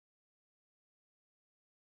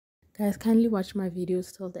Guys, kindly watch my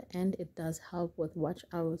videos till the end. It does help with watch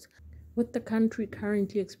hours. With the country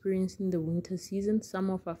currently experiencing the winter season, some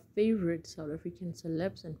of our favorite South African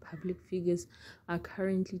celebs and public figures are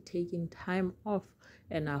currently taking time off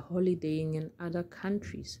and are holidaying in other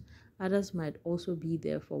countries. Others might also be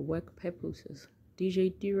there for work purposes.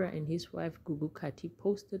 DJ Tira and his wife Gugu Kati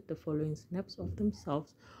posted the following snaps of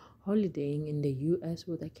themselves holidaying in the US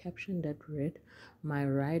with a caption that read, "My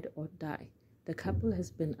ride or die." The couple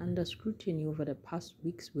has been under scrutiny over the past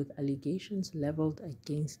weeks with allegations leveled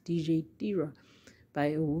against DJ Tira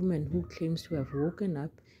by a woman who claims to have woken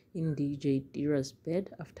up in DJ Tira's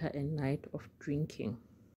bed after a night of drinking.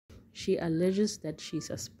 She alleges that she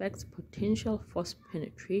suspects potential forced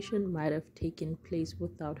penetration might have taken place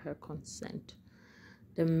without her consent.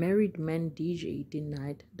 The married man DJ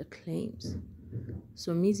denied the claims.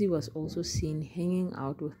 Somizi was also seen hanging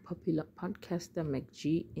out with popular podcaster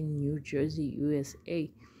Macg in New Jersey, USA.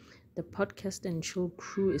 The podcast and show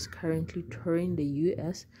crew is currently touring the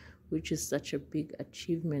US, which is such a big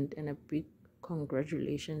achievement, and a big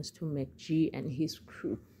congratulations to Macg and his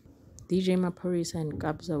crew. DJ Maphorisa and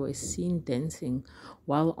Kabza were seen dancing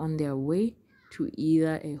while on their way to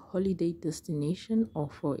either a holiday destination or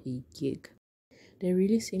for a gig. They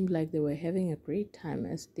really seemed like they were having a great time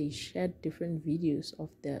as they shared different videos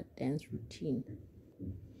of their dance routine.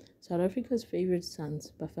 South Africa's favorite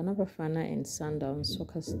sons, Bafana and Sundown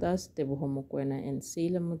soccer stars Teboho Mokoena and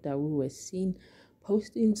Sailor Modawu were seen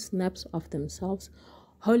posting snaps of themselves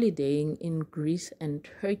holidaying in Greece and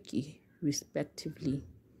Turkey, respectively.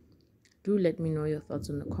 Do let me know your thoughts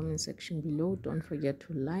in the comment section below. Don't forget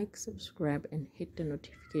to like, subscribe, and hit the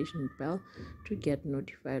notification bell to get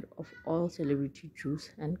notified of all celebrity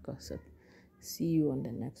juice and gossip. See you on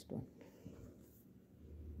the next one.